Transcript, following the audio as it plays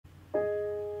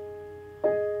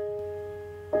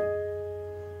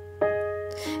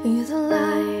You're the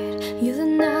light, you're the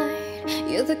night,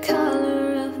 you're the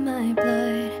color of my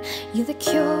blood. You're the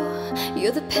cure,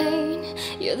 you're the pain,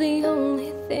 you're the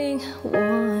only thing I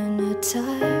wanna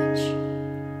touch.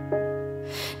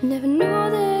 Never knew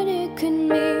that it could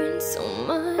mean so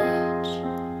much,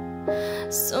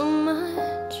 so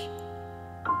much.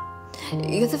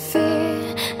 You're the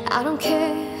fear, I don't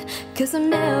care, 'cause I've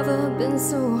never been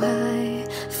so high.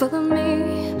 Follow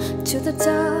me to the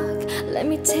dark, let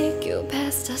me take you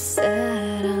past our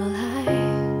satellites.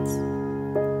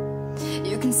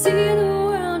 You can see the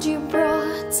world you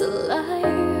brought to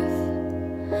life,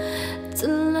 to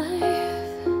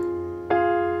life.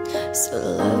 So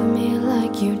love me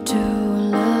like you do,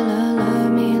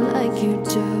 love me like you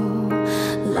do.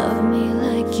 Love me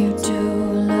like you do,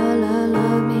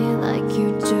 love me like you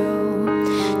do.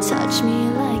 Touch me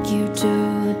like you do,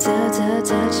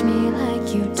 touch me like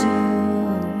you do.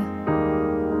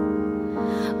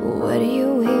 What are you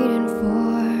waiting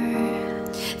for?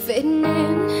 Fading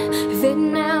in,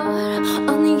 fading out,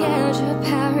 on the edge of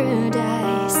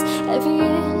paradise. Every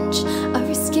inch of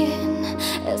your skin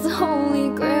is the holy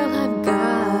grail I've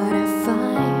gotta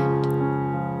find.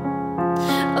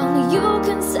 Only you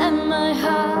can set my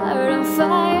heart on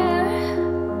fire,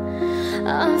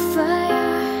 on fire.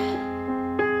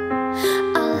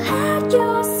 I'll let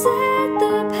you set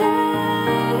the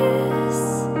pace,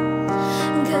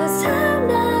 'cause I'm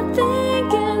not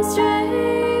thinking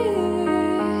straight.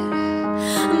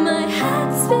 My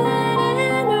head's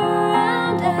spinning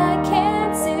around, I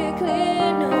can't see clear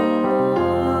no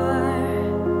more.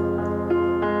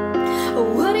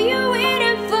 What are you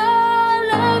waiting for?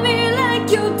 Love me like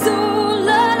you do,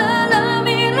 love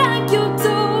me like you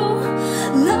do.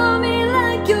 Love me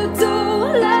like you do,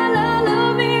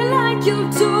 love me like you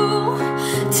do.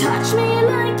 Touch me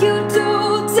like you do,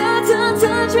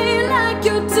 touch me like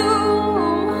you do.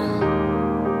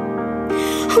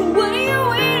 What are you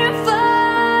waiting for?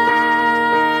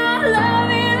 Love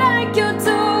me like you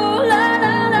do,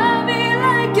 love me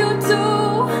like you do.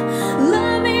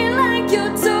 Love me like you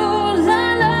do,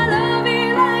 love me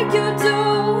like you do.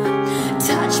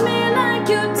 Touch me like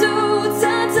you do,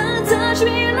 touch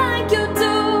me like you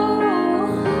do.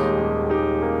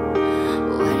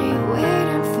 What are you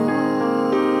waiting for?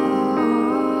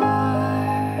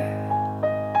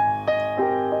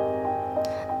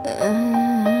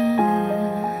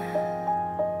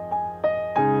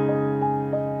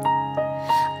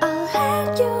 I'll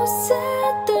let you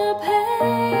set the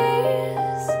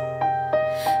pace,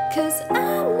 'cause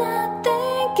I'm not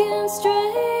thinking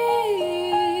straight.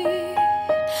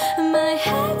 My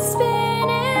head's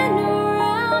spinning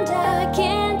around, I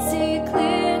can't see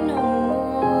clear no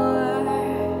more.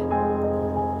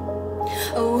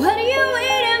 What are you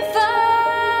waiting for?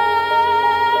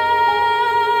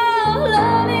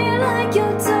 Love me like you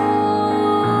do,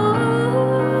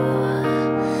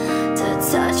 to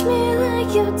touch me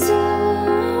like you do.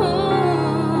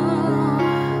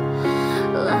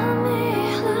 Love me,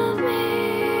 love me.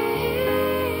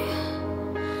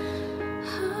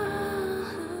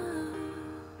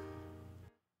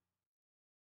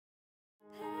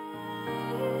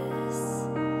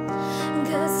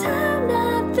 Cause I'm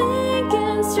not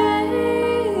thinking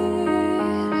straight.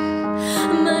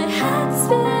 My head's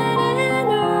spinning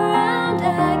around,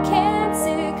 I can't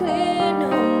see clear no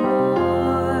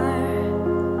more.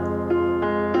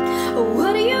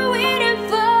 What are you waiting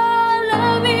for?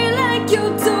 Love me like you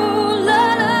do,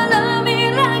 love me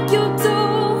like you do.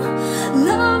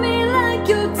 Love me like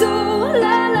you do,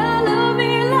 love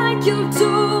me like you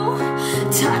do.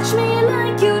 Touch me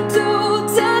like you do,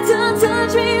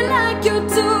 touch me like you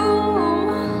do.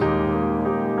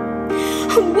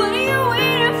 What are you